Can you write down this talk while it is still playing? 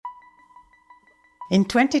In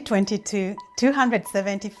 2022,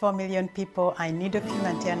 274 million people are in need of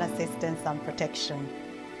humanitarian assistance and protection.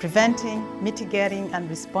 Preventing, mitigating, and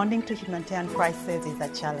responding to humanitarian crises is a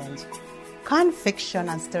challenge. Can fiction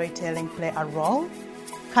and storytelling play a role?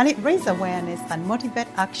 Can it raise awareness and motivate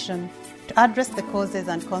action to address the causes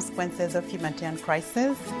and consequences of humanitarian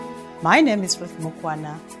crises? My name is Ruth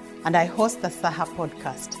Mukwana, and I host the SAHA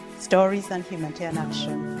podcast, Stories and Humanitarian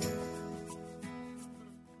Action.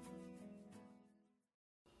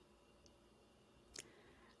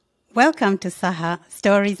 Welcome to SAHA,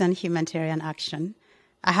 Stories and Humanitarian Action.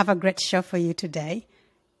 I have a great show for you today.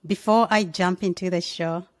 Before I jump into the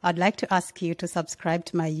show, I'd like to ask you to subscribe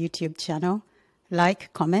to my YouTube channel,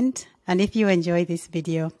 like, comment, and if you enjoy this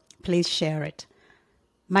video, please share it.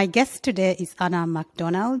 My guest today is Anna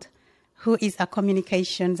McDonald, who is a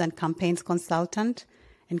communications and campaigns consultant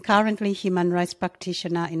and currently human rights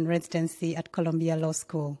practitioner in residency at Columbia Law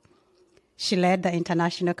School. She led the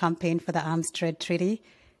international campaign for the Arms Trade Treaty,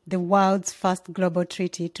 the world's first global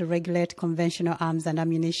treaty to regulate conventional arms and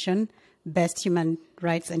ammunition-based human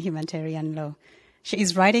rights and humanitarian law. She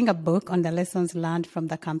is writing a book on the lessons learned from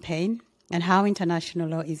the campaign and how international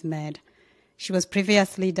law is made. She was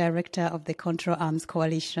previously director of the Control Arms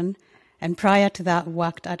Coalition, and prior to that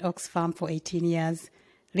worked at Oxfam for 18 years,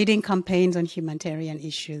 leading campaigns on humanitarian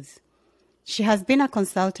issues. She has been a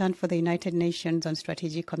consultant for the United Nations on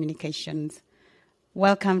strategic communications.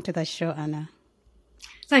 Welcome to the show, Anna.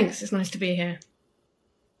 Thanks, it's nice to be here.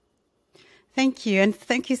 Thank you, and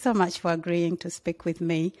thank you so much for agreeing to speak with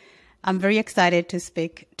me. I'm very excited to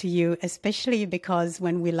speak to you, especially because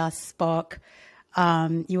when we last spoke,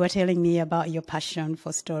 you were telling me about your passion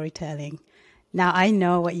for storytelling. Now, I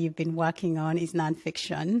know what you've been working on is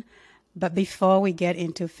nonfiction, but before we get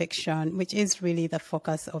into fiction, which is really the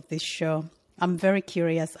focus of this show, I'm very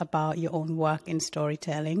curious about your own work in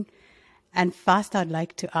storytelling. And first, I'd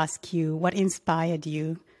like to ask you, what inspired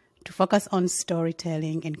you to focus on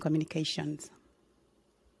storytelling in communications?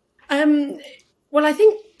 Well, I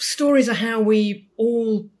think stories are how we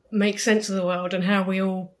all make sense of the world and how we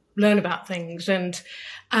all learn about things. And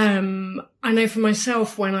I know for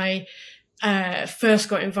myself, when I first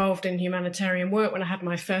got involved in humanitarian work, when I had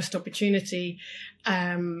my first opportunity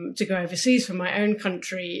to go overseas for my own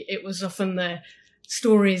country, it was often the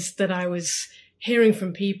stories that I was hearing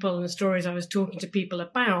from people and the stories I was talking to people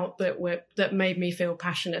about that made me feel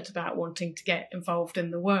passionate about wanting to get involved in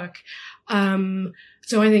the work.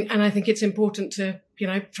 So I think it's important to,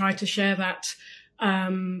 try to share that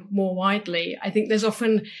more widely. I think there's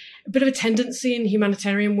often a bit of a tendency in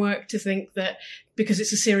humanitarian work to think that because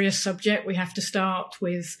it's a serious subject, we have to start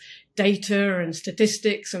with data and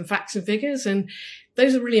statistics and facts and figures. And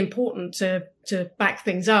those are really important to back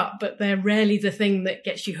things up, but they're rarely the thing that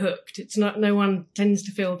gets you hooked. It's not, no one tends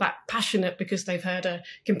to feel that passionate because they've heard a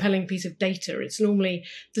compelling piece of data. It's normally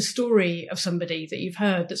the story of somebody that you've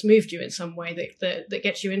heard that's moved you in some way that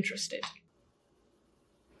gets you interested.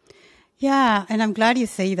 Yeah, and I'm glad you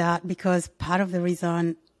say that, because part of the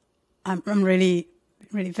reason I'm really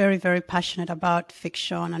very, very passionate about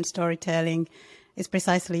fiction and storytelling is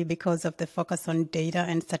precisely because of the focus on data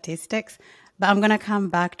and statistics. But I'm going to come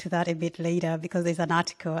back to that a bit later, because there's an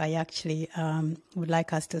article I actually would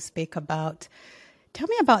like us to speak about. Tell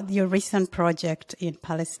me about your recent project in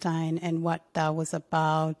Palestine and what that was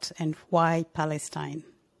about and why Palestine.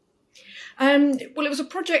 Well, it was a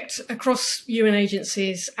project across UN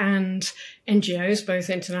agencies and NGOs, both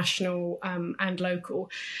international and local.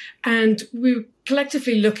 And we were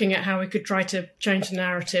collectively looking at how we could try to change the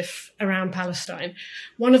narrative around Palestine.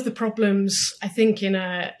 One of the problems, I think, in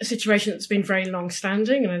a situation that's been very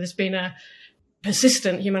long-standing, there's been a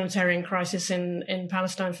persistent humanitarian crisis in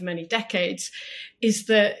Palestine for many decades, is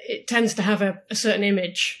that it tends to have a certain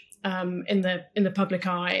image in the public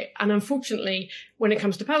eye. And unfortunately, when it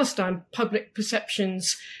comes to Palestine, public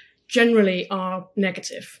perceptions generally are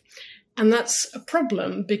negative. And that's a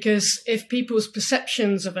problem, because if people's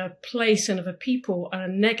perceptions of a place and of a people are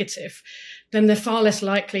negative, then they're far less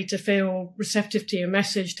likely to feel receptive to your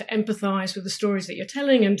message, to empathize with the stories that you're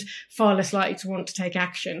telling, and far less likely to want to take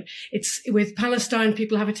action. It's with Palestine,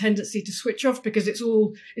 people have a tendency to switch off because it's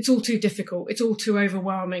all too difficult. It's all too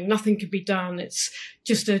overwhelming. Nothing can be done. It's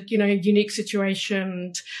just a, unique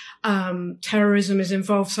situation. Terrorism is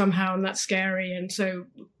involved somehow, and that's scary. And so,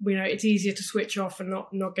 it's easier to switch off and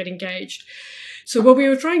not get engaged. So what we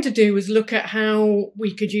were trying to do was look at how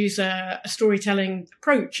we could use a storytelling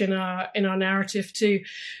approach in our narrative to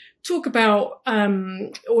talk about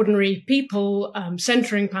ordinary people,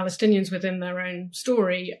 centering Palestinians within their own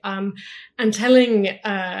story, and telling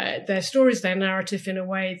their stories, their narrative in a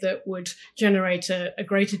way that would generate a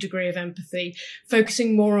greater degree of empathy,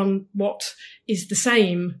 focusing more on what is the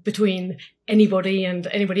same between anybody and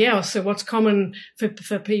anybody else. So what's common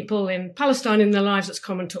for people in Palestine in their lives, that's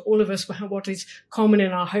common to all of us, what is common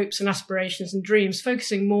in our hopes and aspirations and dreams,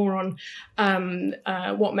 focusing more on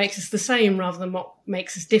what makes us the same rather than what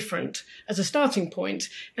makes us different as a starting point.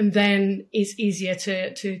 And then it's easier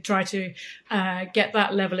to try to get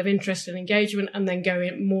that level of interest and engagement, and then go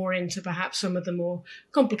more into perhaps some of the more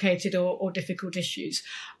complicated or difficult issues.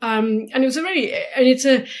 And it was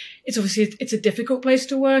it's obviously a difficult place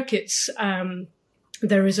to work.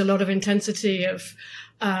 There is a lot of intensity of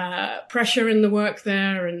pressure in the work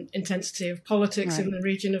there, and intensity of politics in the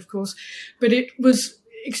region, of course. But it was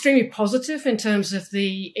extremely positive in terms of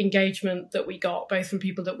the engagement that we got, both from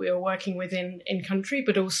people that we were working with in country,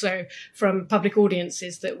 but also from public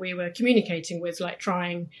audiences that we were communicating with, like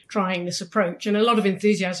trying this approach, and a lot of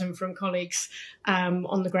enthusiasm from colleagues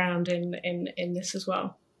on the ground in this as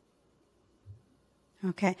well.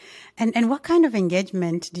 Okay. And what kind of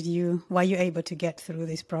engagement were you able to get through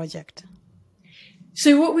this project?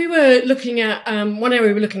 So what we were looking at, one area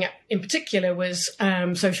we were looking at in particular was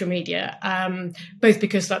social media, both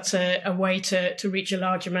because that's a way to reach a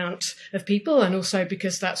large amount of people, and also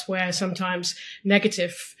because that's where sometimes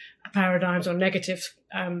negative paradigms or negative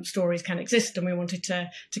stories can exist, and we wanted to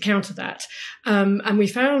counter that. And we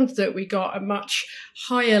found that we got a much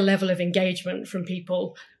higher level of engagement from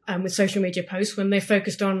people with social media posts when they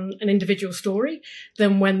focused on an individual story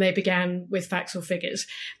than when they began with facts or figures.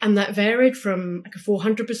 And that varied from like a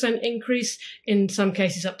 400% increase, in some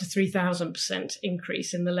cases up to 3,000%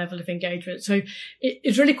 increase in the level of engagement. So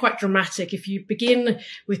it's really quite dramatic. If you begin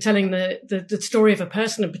with telling the story of a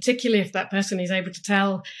person, and particularly if that person is able to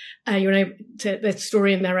tell their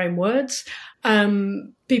story in their own words,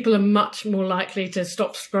 people are much more likely to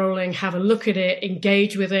stop scrolling, have a look at it,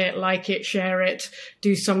 engage with it, like it, share it,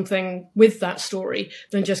 do something with that story,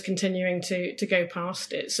 than just continuing to go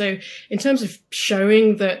past it. So in terms of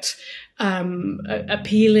showing that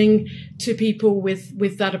appealing to people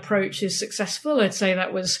with that approach is successful, I'd say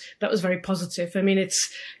that was very positive. I mean,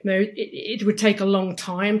 it would take a long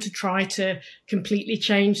time to try to completely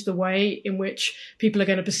change the way in which people are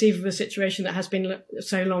going to perceive a situation that has been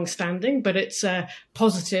so long standing, but it's a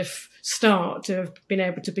positive start to have been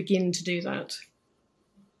able to begin to do that.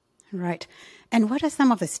 Right. And what are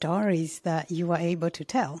some of the stories that you were able to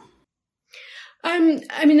tell? I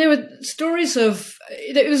mean, there were stories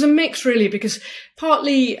it was a mix really, because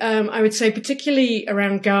partly, I would say particularly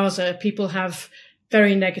around Gaza, people have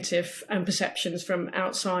very negative perceptions from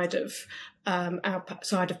outside of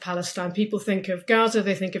Palestine. People think of Gaza,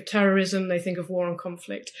 they think of terrorism, they think of war and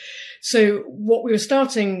conflict. So what we were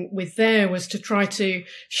starting with there was to try to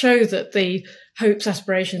show that the hopes,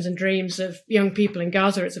 aspirations and dreams of young people in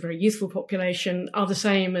Gaza, it's a very youthful population, are the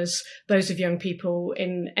same as those of young people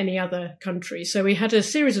in any other country. So we had a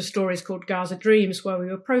series of stories called Gaza Dreams, where we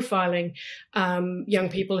were profiling young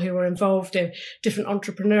people who were involved in different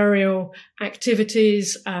entrepreneurial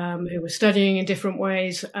activities, who were studying in different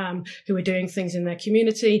ways, who were doing things in their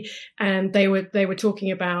community. And they were talking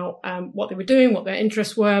about what they were doing, what their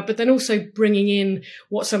interests were, but then also bringing in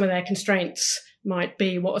what some of their constraints might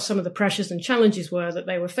be, what some of the pressures and challenges were that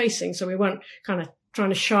they were facing. So we weren't kind of trying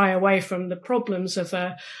to shy away from the problems of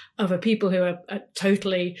a people who are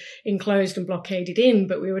totally enclosed and blockaded in,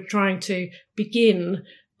 but we were trying to begin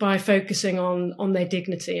by focusing on their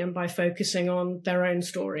dignity and by focusing on their own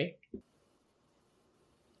story.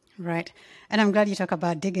 Right. And I'm glad you talk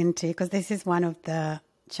about dignity, because this is one of the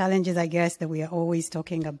challenges, I guess, that we are always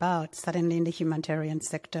talking about, certainly in the humanitarian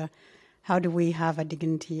sector. How do we have a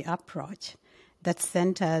dignity approach that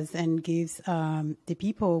centers and gives the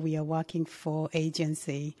people we are working for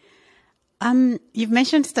agency? You've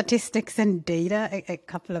mentioned statistics and data a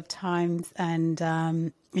couple of times, and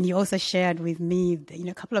you also shared with me,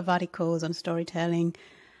 a couple of articles on storytelling.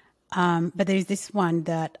 But there is this one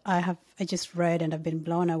that I just read, and I've been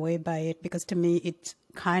blown away by it, because to me it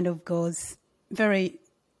kind of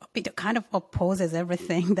it kind of opposes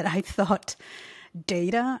everything that I thought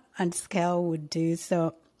data and scale would do.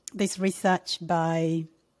 So this research by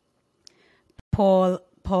Paul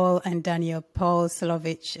Slovic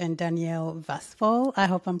and Daniel Vasfall, I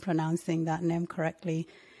hope I'm pronouncing that name correctly.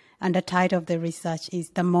 And the title of the research is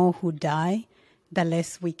 "The More Who Die, the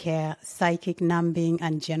Less We Care, Psychic Numbing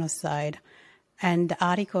and Genocide." And the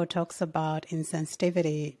article talks about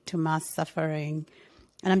insensitivity to mass suffering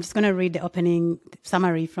And I'm just going to read the opening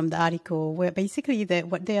summary from the article, where basically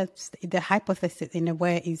the hypothesis in a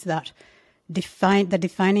way is that the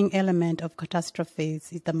defining element of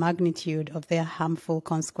catastrophes is the magnitude of their harmful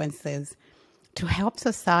consequences. To help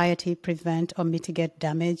society prevent or mitigate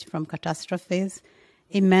damage from catastrophes,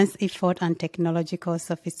 immense effort and technological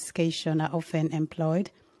sophistication are often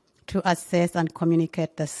employed to assess and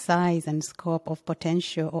communicate the size and scope of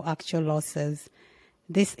potential or actual losses.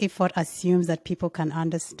 This effort assumes that people can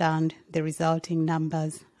understand the resulting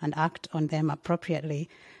numbers and act on them appropriately.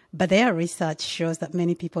 But their research shows that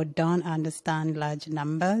many people don't understand large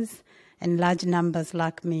numbers, and large numbers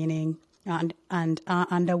lack meaning and are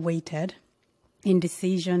underweighted in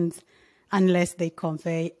decisions unless they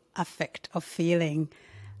convey affect or feeling.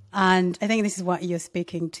 And I think this is what you're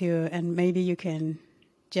speaking to, and maybe you can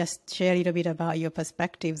just share a little bit about your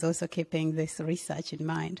perspectives, also keeping this research in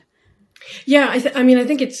mind. Yeah, I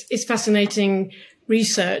think it's fascinating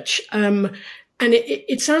research. And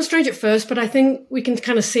it sounds strange at first, but I think we can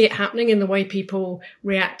kind of see it happening in the way people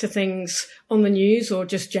react to things on the news or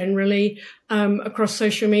just generally across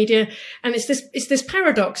social media. And it's this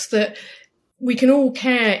paradox that we can all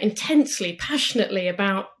care intensely, passionately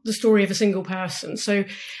about the story of a single person. So, and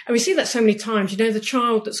we see that so many times, the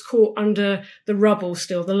child that's caught under the rubble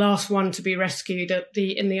still, the last one to be rescued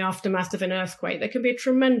in the aftermath of an earthquake. There can be a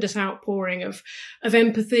tremendous outpouring of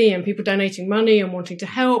empathy and people donating money and wanting to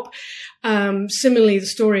help. Similarly, the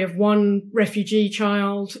story of one refugee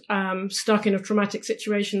child, stuck in a traumatic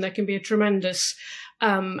situation, there can be a tremendous,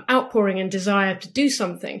 outpouring and desire to do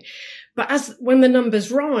something. But when the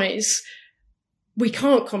numbers rise, we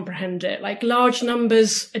can't comprehend it. Like, large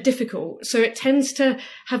numbers are difficult. So it tends to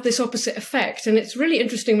have this opposite effect. And it's really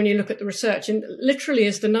interesting when you look at the research, and literally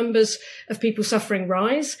as the numbers of people suffering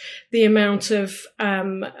rise, the amount of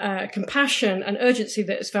compassion and urgency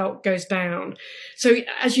that is felt goes down. So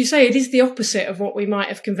as you say, it is the opposite of what we might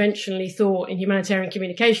have conventionally thought in humanitarian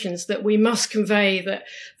communications, that we must convey that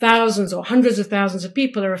thousands or hundreds of thousands of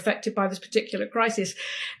people are affected by this particular crisis.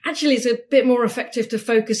 Actually, it's a bit more effective to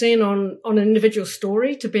focus in on an individual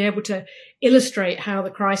story, to be able to illustrate how the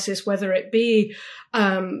crisis, whether it be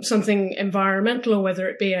something environmental or whether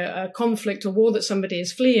it be a conflict or war that somebody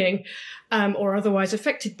is fleeing or otherwise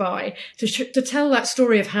affected by, to tell that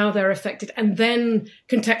story of how they're affected and then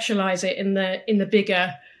contextualize it in the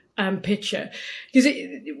bigger picture. Because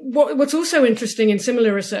what's also interesting in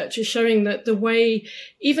similar research is showing that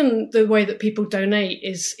even the way that people donate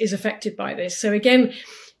is affected by this. So again,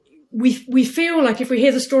 we feel like if we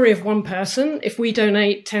hear the story of one person, if we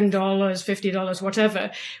donate $10, $50,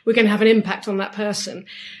 whatever, we're going to have an impact on that person.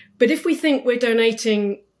 But if we think we're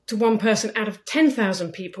donating to one person out of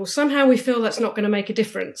 10,000 people, somehow we feel that's not going to make a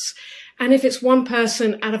difference. And if it's one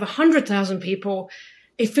person out of 100,000 people,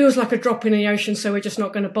 it feels like a drop in the ocean, so we're just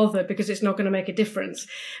not going to bother because it's not going to make a difference.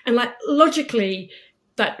 And like, logically,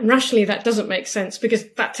 rationally, that doesn't make sense, because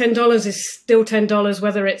that $10 is still $10,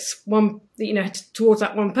 whether it's one, towards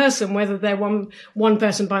that one person, whether they're one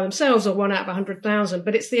person by themselves or one out of 100,000.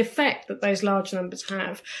 But it's the effect that those large numbers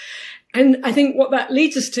have. And I think what that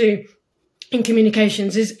leads us to in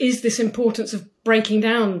communications is this importance of breaking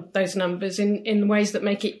down those numbers in ways that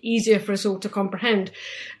make it easier for us all to comprehend.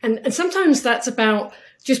 And sometimes that's about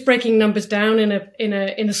just breaking numbers down in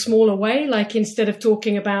a smaller way, like instead of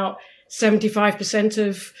talking about 75%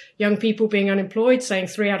 of young people being unemployed, saying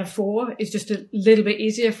 3 out of 4 is just a little bit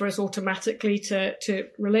easier for us automatically to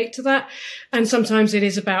relate to that. And sometimes it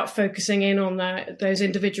is about focusing in on those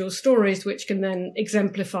individual stories, which can then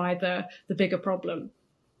exemplify the bigger problem.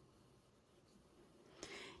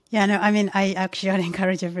 Yeah, no, I mean, I'd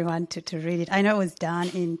encourage everyone to read it. I know it was done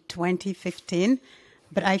in 2015,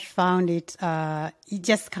 but I found it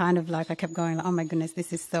just kind of like, I kept going, oh my goodness,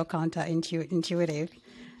 this is so counterintuitive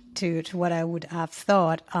to what I would have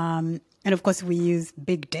thought. And of course, we use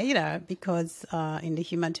big data because in the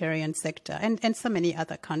humanitarian sector and so many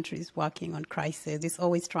other countries working on crisis is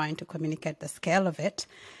always trying to communicate the scale of it,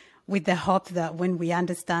 with the hope that when we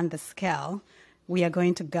understand the scale, we are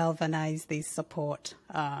going to galvanize this support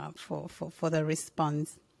for the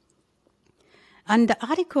response. And the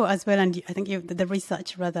article as well, and I think the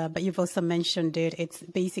research rather, but you've also mentioned it,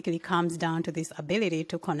 it basically comes down to this ability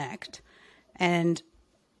to connect. And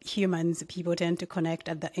people tend to connect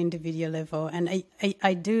at the individual level. And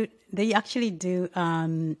they actually do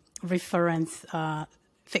reference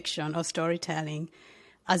fiction or storytelling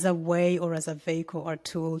as a way or as a vehicle or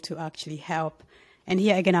tool to actually help. And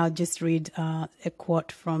here again, I'll just read a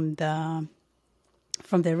quote from the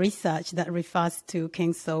research that refers to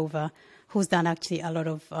Kingsolver, who's done actually a lot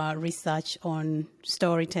of research on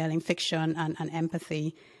storytelling, fiction, and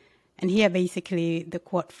empathy. And here, basically, the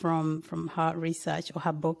quote from her research or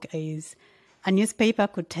her book is, a newspaper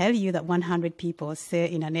could tell you that 100 people, say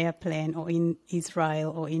in an airplane or in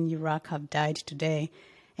Israel or in Iraq, have died today.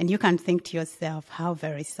 And you can think to yourself, how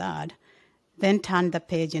very sad. Then turn the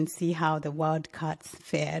page and see how the wildcats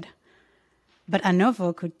fared. But a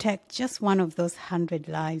novel could take just one of those 100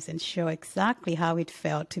 lives and show exactly how it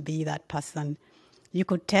felt to be that person. You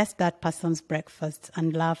could taste that person's breakfast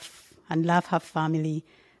and love her family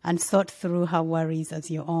and sort through her worries as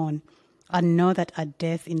your own, and know that a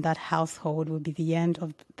death in that household will be the end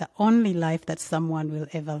of the only life that someone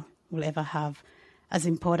will ever have, as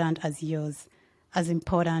important as yours, as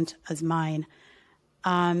important as mine.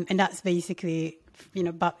 And that's basically,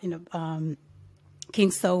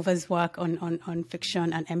 Kingsolver's work on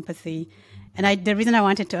fiction and empathy. And the reason I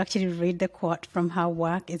wanted to actually read the quote from her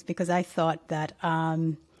work is because I thought that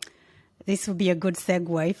this would be a good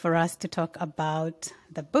segue for us to talk about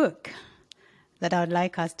the book that I would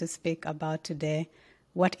like us to speak about today.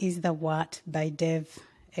 What is the What by Dave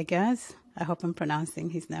Eggers? I hope I'm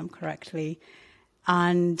pronouncing his name correctly.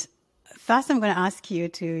 And first I'm going to ask you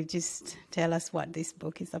to just tell us what this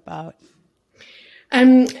book is about.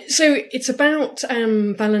 So it's about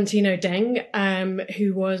Valentino Deng,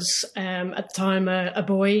 who was at the time a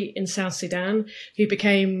boy in South Sudan, who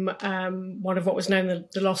became one of what was known as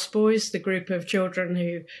the Lost Boys, the group of children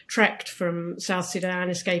who trekked from South Sudan,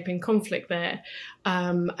 escaping conflict there,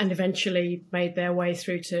 and eventually made their way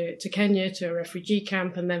through to Kenya, to a refugee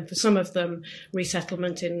camp, and then for some of them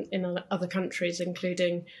resettlement in other countries,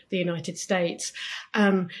 including the United States.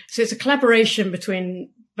 So it's a collaboration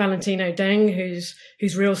between Valentino Deng, whose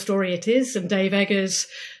real story it is, and Dave Eggers,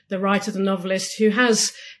 the writer, the novelist, who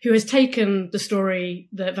has taken the story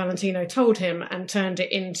that Valentino told him and turned it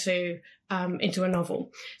into a novel.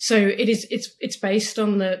 So it's based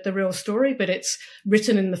on the real story, but it's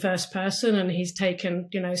written in the first person, and he's taken,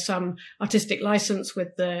 some artistic license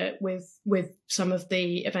with some of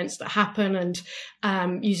the events that happen, and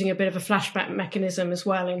using a bit of a flashback mechanism as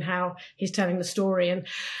well in how he's telling the story. And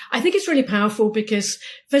I think it's really powerful because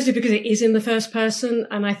it is in the first person,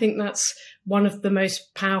 and I think that's one of the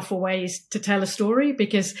most powerful ways to tell a story,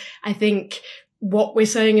 because I think what we're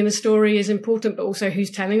saying in the story is important, but also who's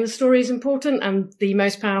telling the story is important. And the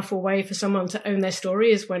most powerful way for someone to own their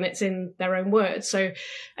story is when it's in their own words. So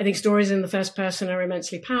I think stories in the first person are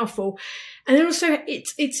immensely powerful. And then also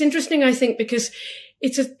it's interesting, I think, because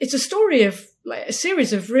it's a story of like a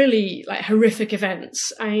series of really like horrific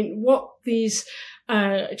events. I mean, what these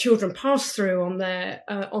children pass through on their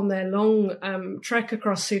long trek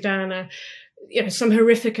across Sudan are, some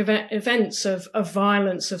horrific events of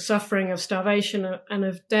violence, of suffering, of starvation, and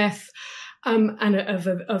of death, and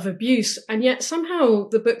of abuse. And yet somehow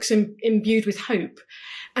the book's imbued with hope.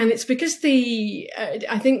 And it's because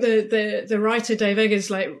I think the writer Dave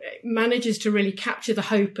Eggers manages to really capture the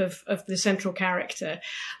hope of the central character.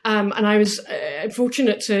 And I was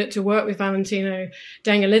fortunate to work with Valentino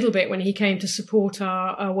Deng a little bit when he came to support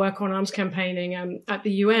our work on arms campaigning at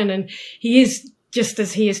the UN. And he is, just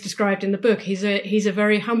as he is described in the book, he's a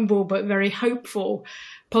very humble but very hopeful,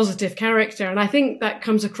 positive character. And I think that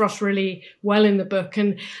comes across really well in the book.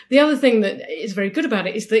 And the other thing that is very good about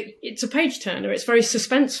it is that it's a page turner. It's very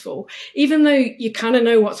suspenseful, even though you kind of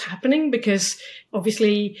know what's happening, because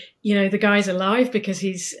obviously, the guy's alive because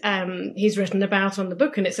he's written about on the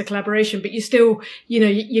book and it's a collaboration, but you still,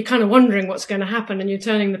 you're kind of wondering what's going to happen, and you're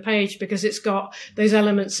turning the page because it's got those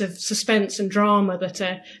elements of suspense and drama that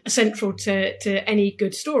are essential to any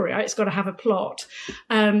good story, right? It's got to have a plot.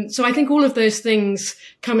 So I think all of those things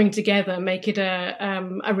coming together make it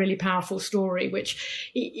a really powerful story,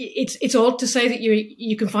 which it's odd to say that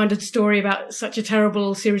you can find a story about such a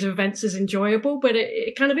terrible series of events as enjoyable, but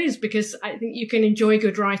it kind of is, because I think you can enjoy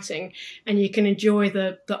good writing and you can enjoy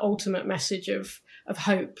the ultimate message of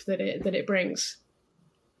hope that it brings.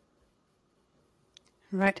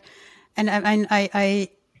 Right. And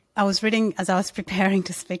I was reading, as I was preparing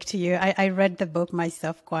to speak to you, I read the book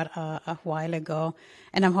myself quite a while ago,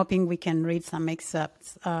 and I'm hoping we can read some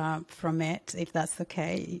excerpts from it, if that's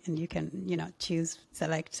okay. And you can,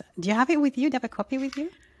 select. Do you have it with you? Do you have a copy with you?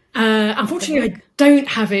 Unfortunately, I don't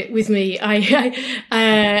have it with me.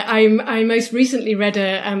 I most recently read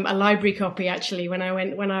a library copy, actually, when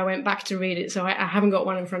I went back to read it. So I haven't got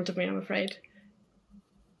one in front of me, I'm afraid.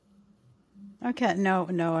 Okay, no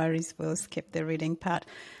worries. We'll skip the reading part.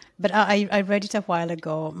 But I read it a while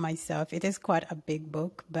ago myself. It is quite a big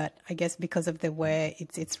book, but I guess because of the way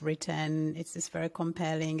it's written, it's just very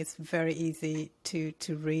compelling. It's very easy to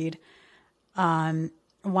read.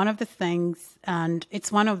 One of the things, and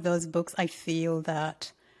it's one of those books I feel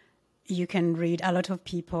that, you can read, a lot of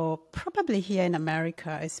people, probably here in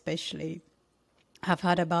America especially, have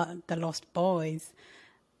heard about the Lost Boys.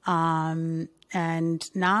 And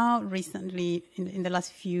now recently, in the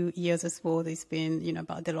last few years as well, there's been,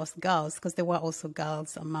 about the Lost Girls, because there were also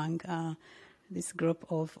girls among this group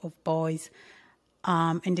of boys.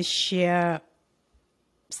 And the sheer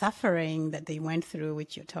suffering that they went through,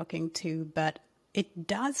 which you're talking to. But it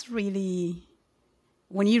does really,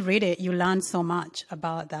 when you read it, you learn so much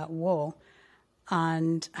about that war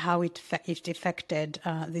and how it affected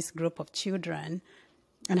this group of children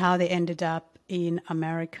and how they ended up in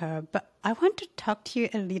America. But I want to talk to you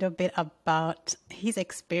a little bit about his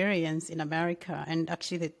experience in America. And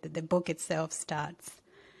actually the book itself starts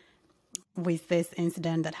with this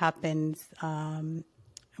incident that happens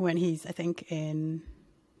when he's, I think, in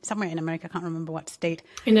somewhere in America. I can't remember what state.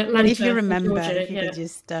 In Atlanta. But if you remember, Georgia, if you could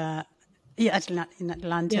just... in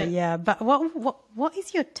Atlanta, yeah. But what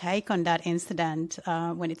is your take on that incident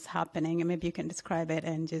when it's happening? And maybe you can describe it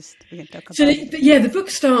and just we can talk about it. The book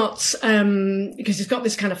starts because it's got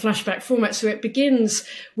this kind of flashback format. So it begins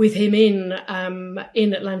with him in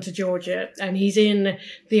Atlanta, Georgia, and he's in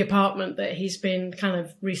the apartment that he's been kind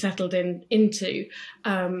of resettled into,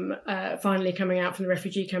 finally coming out from the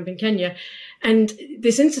refugee camp in Kenya. And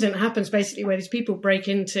this incident happens basically where these people break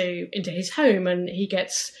into his home, and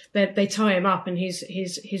they tie him up, and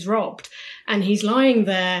he's robbed, and he's lying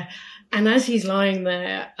there. And as he's lying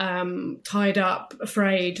there, tied up,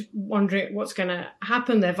 afraid, wondering what's going to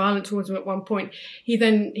happen, they're violent towards him at one point.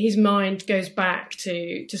 His mind goes back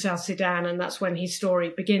to South Sudan, and that's when his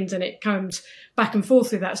story begins, and it comes back and forth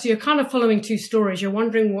through that. So you're kind of following two stories. You're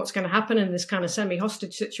wondering what's going to happen in this kind of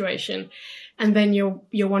semi-hostage situation, and then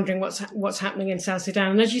you're wondering what's happening in South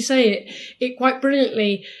Sudan. And as you say, it quite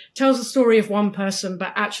brilliantly tells the story of one person,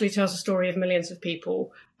 but actually tells the story of millions of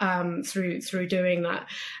people through doing that.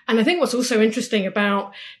 And I think what's also interesting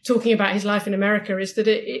about talking about his life in America is that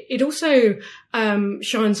it also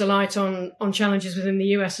shines a light on challenges within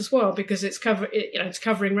the US as well, because it's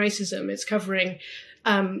covering racism, it's covering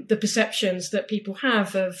the perceptions that people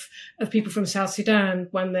have of people from South Sudan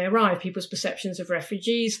when they arrive, people's perceptions of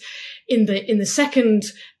refugees. In the second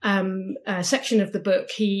section of the book,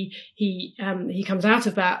 he comes out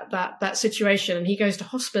of that situation, and he goes to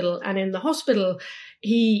hospital, and in the hospital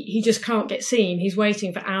he just can't get seen. He's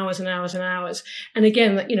waiting for hours and hours and hours. And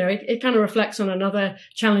again, it kind of reflects on another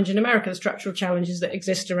challenge in America, the structural challenges that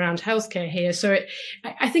exist around healthcare here. So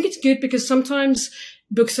I think it's good, because sometimes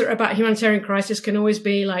books that are about humanitarian crisis can always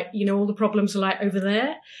be like, all the problems are like over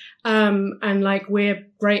there. And like, we're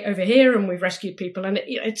great over here and we've rescued people. And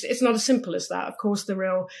it's not as simple as that. Of course, the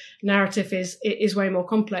real narrative is way more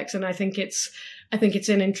complex. And I think it's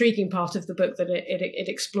an intriguing part of the book that it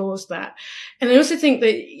explores that. And I also think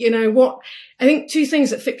that, I think two things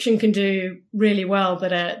that fiction can do really well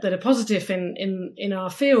that are positive in our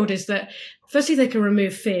field is that, firstly, they can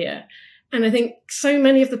remove fear. And I think so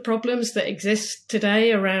many of the problems that exist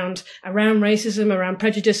today around racism, around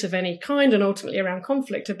prejudice of any kind, and ultimately around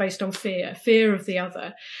conflict are based on fear of the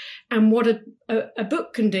other. And what a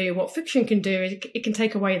book can do, what fiction can do, is it can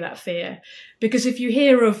take away that fear. Because if you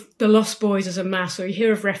hear of the Lost Boys as a mass, or you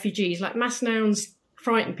hear of refugees, like mass nouns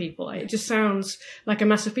frighten people. It just sounds like a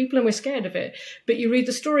mass of people and we're scared of it. But you read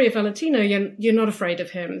the story of Valentino, you're not afraid of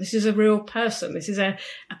him. This is a real person. This is a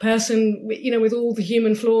person, with all the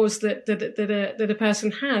human flaws that a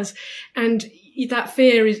person has. And that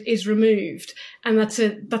fear is removed. And that's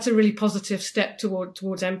a really positive step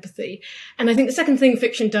towards empathy. And I think the second thing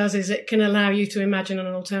fiction does is it can allow you to imagine an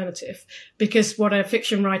alternative, because what a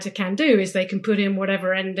fiction writer can do is they can put in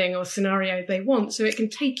whatever ending or scenario they want. So it can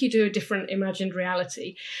take you to a different imagined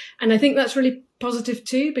reality. And I think that's really positive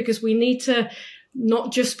too, because we need to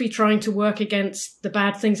not just be trying to work against the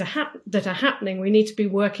bad things that are happening. We need to be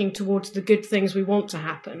working towards the good things we want to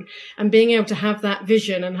happen, and being able to have that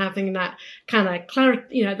vision and having that kind of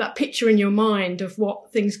clarity, that picture in your mind of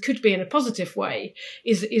what things could be in a positive way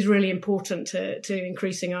is really important to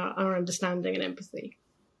increasing our understanding and empathy.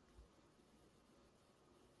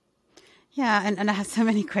 Yeah. And I have so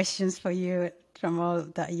many questions for you from all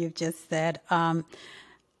that you've just said.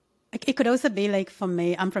 It could also be like, for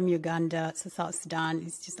me, I'm from Uganda, so South Sudan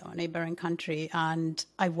is just our neighboring country. And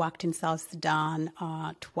I worked in South Sudan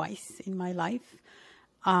twice in my life.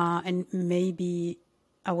 And maybe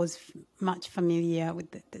I was much familiar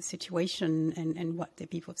with the situation and what the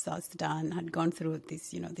people of South Sudan had gone through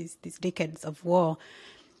these decades of war.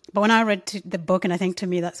 But when I read the book, and I think to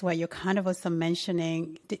me that's what you're kind of also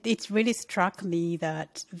mentioning, it really struck me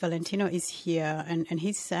that Valentino is here and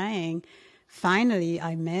he's saying, finally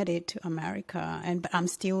I made it to America, but I'm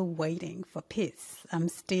still waiting for peace. I'm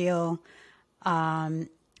still, I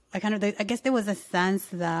guess there was a sense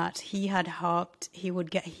that he had hoped he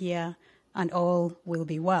would get here and all will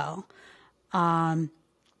be well.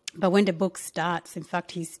 But when the book starts, in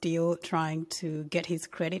fact, he's still trying to get his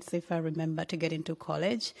credits, if I remember, to get into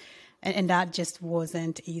college. And that just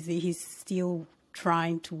wasn't easy. He's still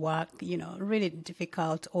trying to work, really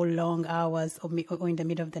difficult or long hours or in the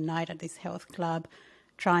middle of the night at this health club,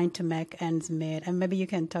 trying to make ends meet. And maybe you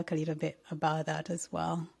can talk a little bit about that as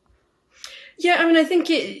well. Yeah, I mean, I think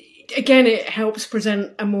it helps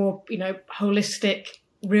present a more, holistic,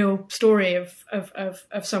 real story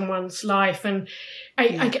of someone's life. And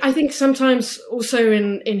I think sometimes also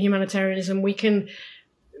in humanitarianism,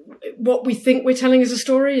 what we think we're telling as a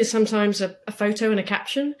story is sometimes a photo and a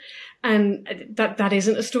caption. And that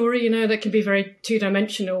isn't a story, that can be very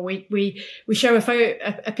two-dimensional. We show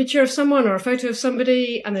a picture of someone or a photo of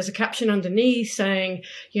somebody, and there's a caption underneath saying,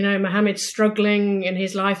 Mohammed's struggling in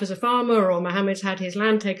his life as a farmer, or Mohammed's had his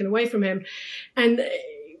land taken away from him. And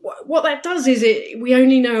what that does is we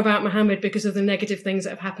only know about Mohammed because of the negative things that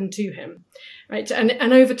have happened to him, right? And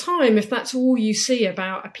over time, if that's all you see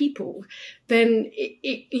about a people, then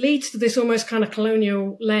it leads to this almost kind of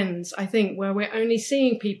colonial lens, I think, where we're only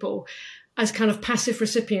seeing people as kind of passive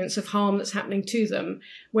recipients of harm that's happening to them,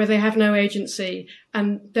 where they have no agency.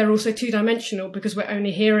 And they're also two-dimensional because we're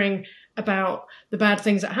only hearing about the bad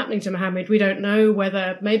things that are happening to Mohammed. We don't know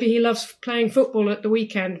whether maybe he loves playing football at the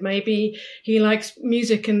weekend, maybe he likes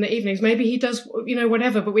music in the evenings, maybe he does,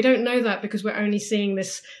 whatever, but we don't know that because we're only seeing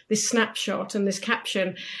this snapshot and this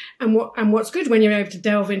caption. And what's good when you're able to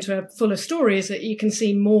delve into a fuller story is that you can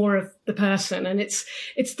see more of the person. And it's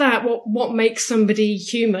that what makes somebody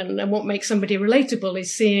human and what makes somebody relatable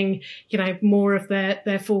is seeing, more of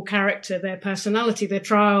their full character, their personality, their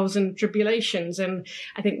trials and tribulations. And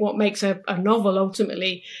I think what makes a novel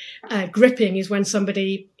ultimately gripping is when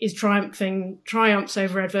somebody is triumphs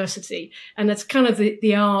over adversity. And that's kind of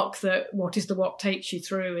the arc that What is the What takes you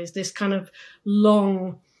through, is this kind of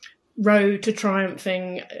long road to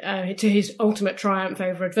triumphing, to his ultimate triumph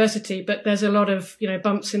over adversity. But there's a lot of,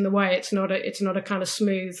 bumps in the way. It's not a kind of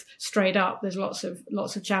smooth, straight up. There's lots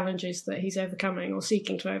of challenges that he's overcoming or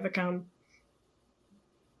seeking to overcome.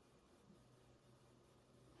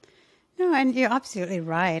 No, and you're absolutely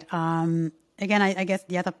right. Again, I guess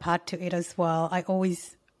the other part to it as well, I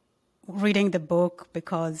always reading the book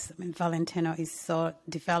because Valentino is so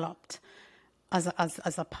developed as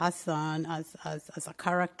a person, as a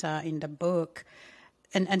character in the book,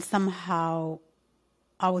 and somehow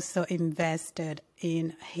I was so invested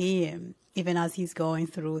in him, even as he's going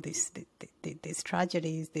through these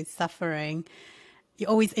tragedies, this suffering.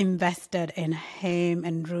 You're always invested in him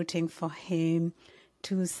and rooting for him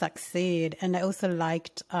to succeed. And I also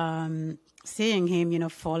liked seeing him,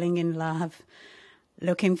 falling in love,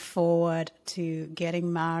 looking forward to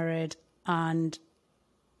getting married. And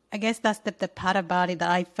I guess that's the part about it that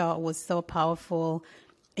I felt was so powerful,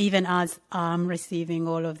 even as I'm receiving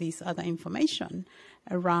all of this other information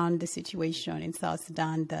around the situation in South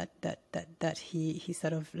Sudan that he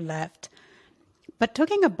sort of left. But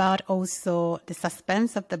talking about also the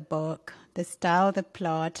suspense of the book, the style, the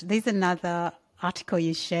plot, there's another article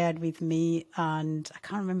you shared with me, and I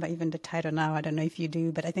can't remember even the title now. I don't know if you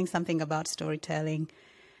do, but I think something about storytelling.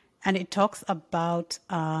 And it talks about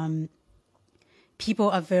people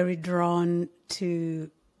are very drawn to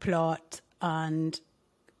plot, and,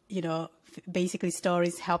 basically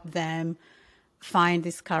stories help them find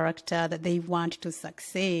this character that they want to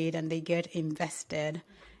succeed, and they get invested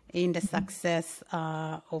in the success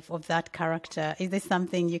of that character. Is this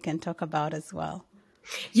something you can talk about as well?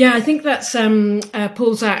 Yeah, I think that's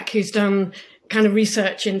Paul Zak, who's done kind of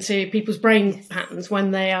research into people's brain patterns when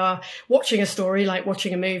they are watching a story, like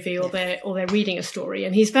watching a movie, or they're reading a story.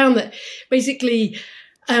 And he's found that basically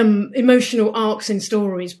emotional arcs in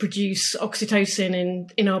stories produce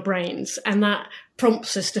oxytocin in our brains, and that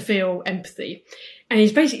prompts us to feel empathy. And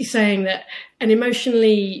he's basically saying that an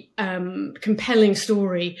emotionally compelling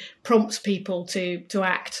story prompts people to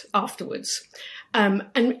act afterwards. And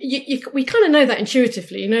we kind of know that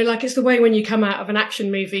intuitively, like it's the way when you come out of an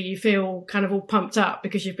action movie, you feel kind of all pumped up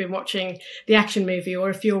because you've been watching the action movie, or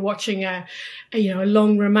if you're watching a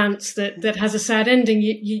long romance that has a sad ending,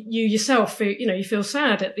 you yourself feel, you feel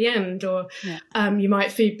sad at the end, or you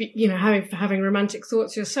might feel, having romantic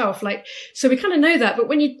thoughts yourself. So we kind of know that, but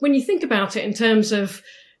when you think about it in terms of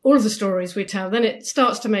all of the stories we tell, then it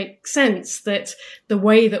starts to make sense that the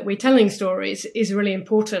way that we're telling stories is really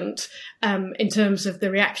important in terms of the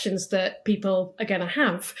reactions that people are going to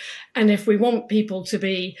have. And if we want people to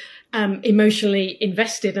be emotionally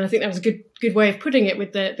invested, and I think that was a good way of putting it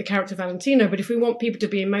with the character Valentino, but if we want people to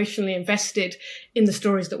be emotionally invested in the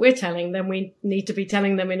stories that we're telling, then we need to be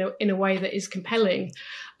telling them in a way that is compelling.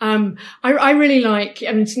 I really like,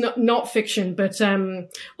 I mean, it's not fiction, but on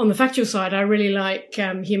the factual side, I really like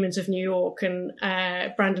Humans of New York and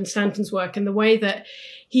Brandon Stanton's work, and the way that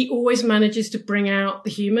he always manages to bring out the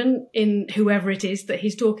human in whoever it is that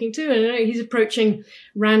he's talking to. And he's approaching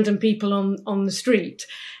random people on the street,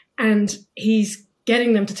 and he's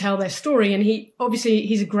getting them to tell their story. And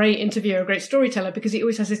he's a great interviewer, a great storyteller, because he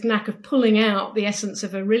always has this knack of pulling out the essence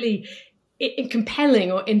of a really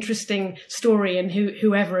compelling or interesting story and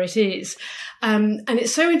whoever it is. And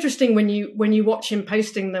it's so interesting when you watch him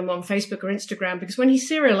posting them on Facebook or Instagram, because when he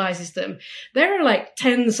serializes them, there are like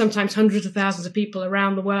tens, sometimes hundreds of thousands of people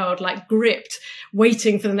around the world, like gripped,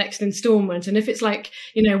 waiting for the next installment. And if it's like,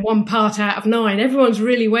 one part out of 9, everyone's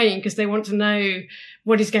really waiting because they want to know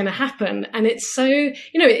what is going to happen. And it's so,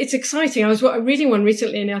 it's exciting. I was reading one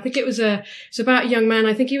recently, and I think it's about a young man.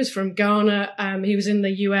 I think he was from Ghana. He was in the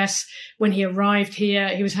US when he arrived here.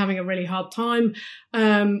 He was having a really hard time,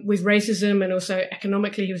 with racism, and also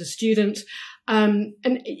economically, he was a student. And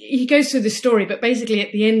he goes through this story, but basically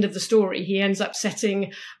at the end of the story, he ends up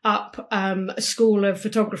setting up, a school of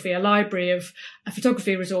photography, a library of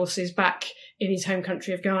photography resources back in his home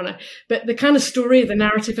country of Ghana. But the kind of story, the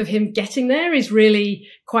narrative of him getting there is really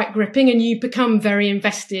quite gripping, and you become very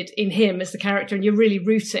invested in him as the character, and you're really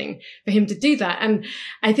rooting for him to do that. And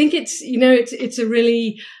I think it's a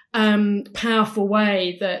really powerful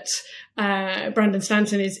way that Brandon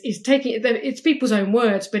Stanton is taking it. It's people's own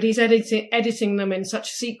words, but he's editing them in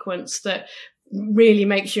such a sequence that really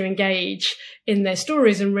makes you engage in their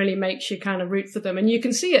stories and really makes you kind of root for them. And you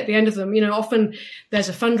can see at the end of them, often there's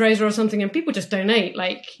a fundraiser or something and people just donate,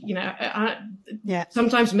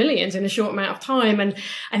 sometimes millions in a short amount of time. And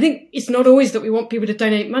I think it's not always that we want people to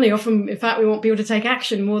donate money. Often, in fact, we want people to take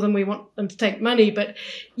action more than we want them to take money. But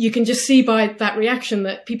you can just see by that reaction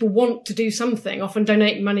that people want to do something. Often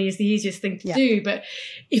donating money is the easiest thing to do. But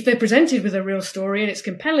if they're presented with a real story and it's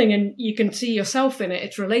compelling and you can see yourself in it,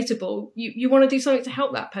 it's relatable, you want to do something to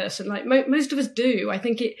help that person. Like most of us do. I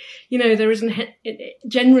think there is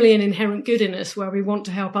generally an inherent good in us where we want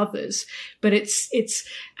to help others, but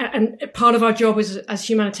and part of our job as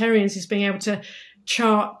humanitarians is being able to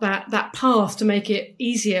chart that path to make it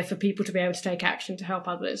easier for people to be able to take action to help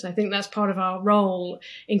others. I think that's part of our role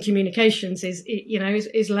in communications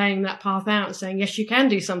is laying that path out and saying, yes, you can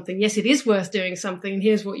do something. Yes, it is worth doing something. And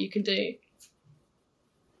here's what you can do.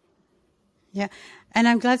 Yeah. And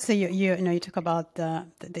I'm glad so you talk about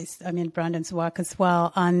Brandon's work as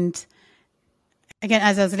well. And again,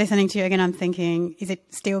 as I was listening to you again, I'm thinking, is it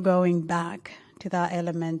still going back to that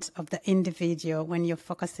element of the individual when you're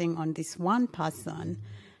focusing on this one person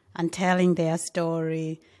and telling their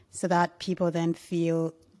story so that people then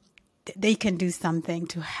feel they can do something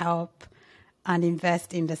to help and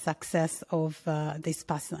invest in the success of this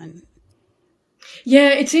person? Yeah,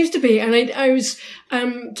 it seems to be. And I was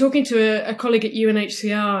talking to a colleague at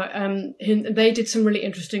UNHCR. They did some really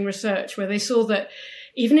interesting research where they saw that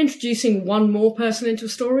even introducing one more person into a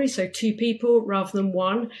story, so 2 people rather than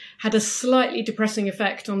 1, had a slightly depressing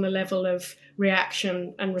effect on the level of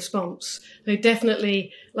reaction and response. So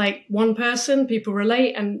definitely, like one person, people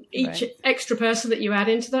relate, and each extra person that you add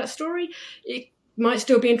into that story, it might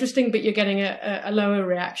still be interesting, but you're getting a lower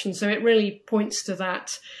reaction. So it really points to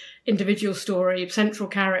that individual story, central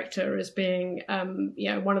character, as being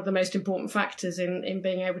one of the most important factors in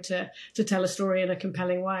being able to tell a story in a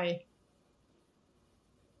compelling way.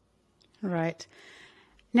 Right.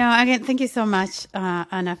 Now, again, thank you so much,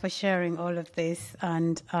 Anna, for sharing all of this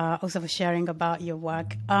and also for sharing about your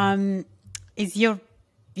work. Is your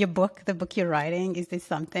book, the book you're writing, is this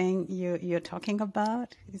something you're talking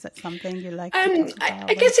about? Is that something you like to talk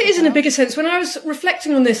about? I guess it is in a bigger sense. When I was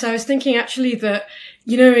reflecting on this, I was thinking actually that,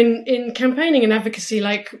 in campaigning and advocacy,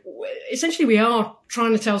 essentially we are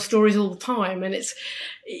trying to tell stories all the time, and it's,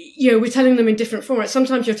 we're telling them in different formats.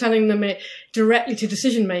 Sometimes you're telling them directly to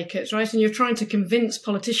decision makers, right? And you're trying to convince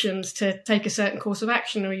politicians to take a certain course of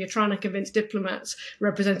action, or you're trying to convince diplomats,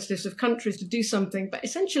 representatives of countries to do something. But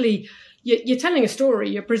essentially, you're telling a story.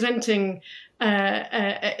 You're presenting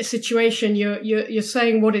a situation. You're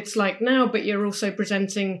saying what it's like now, but you're also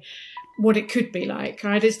presenting what it could be like,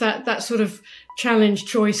 right? It's that sort of challenge,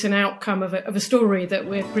 choice and outcome of a story that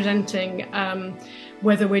we're presenting,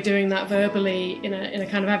 whether we're doing that verbally in a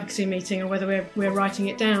kind of advocacy meeting or whether we're writing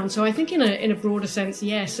it down. So I think in a broader sense,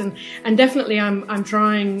 yes. And definitely I'm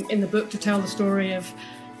trying in the book to tell the story of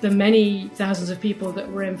the many thousands of people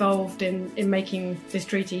that were involved in making this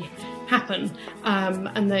treaty happen,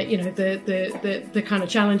 and the kind of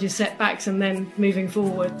challenges, setbacks, and then moving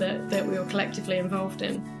forward that we were collectively involved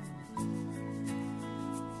in.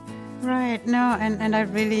 Right. No, and I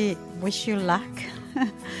really wish you luck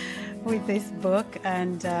with this book,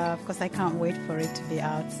 and of course I can't wait for it to be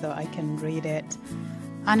out so I can read it.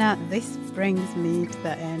 Anna, this brings me to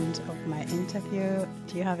the end of my interview.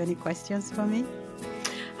 Do you have any questions for me?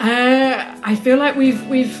 I feel like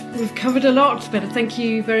we've covered a lot, but thank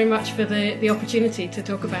you very much for the opportunity to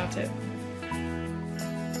talk about it.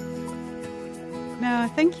 No,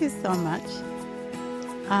 thank you so much.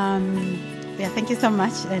 Thank you so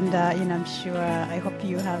much, and I'm sure. I hope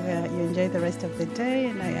you enjoy the rest of the day,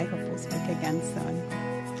 and I hope we'll speak again soon.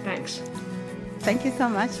 Thanks. Thank you so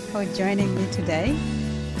much for joining me today.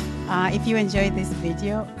 If you enjoyed this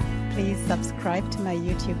video, please subscribe to my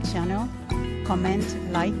YouTube channel, comment,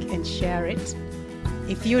 like, and share it.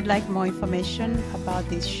 If you'd like more information about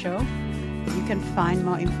this show, you can find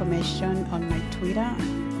more information on my Twitter,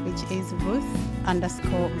 which is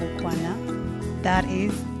Ruth_Mukwana. That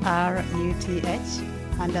is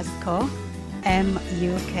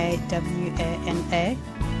RUTH_MUKWANA,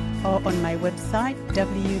 or on my website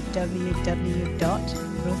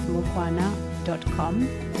www.ruthmukwana.com.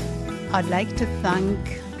 I'd like to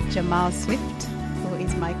thank Jamal Swift, who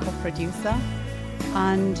is my co-producer,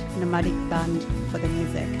 and Nomadic Band for the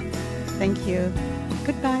music. Thank you.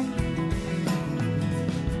 Goodbye.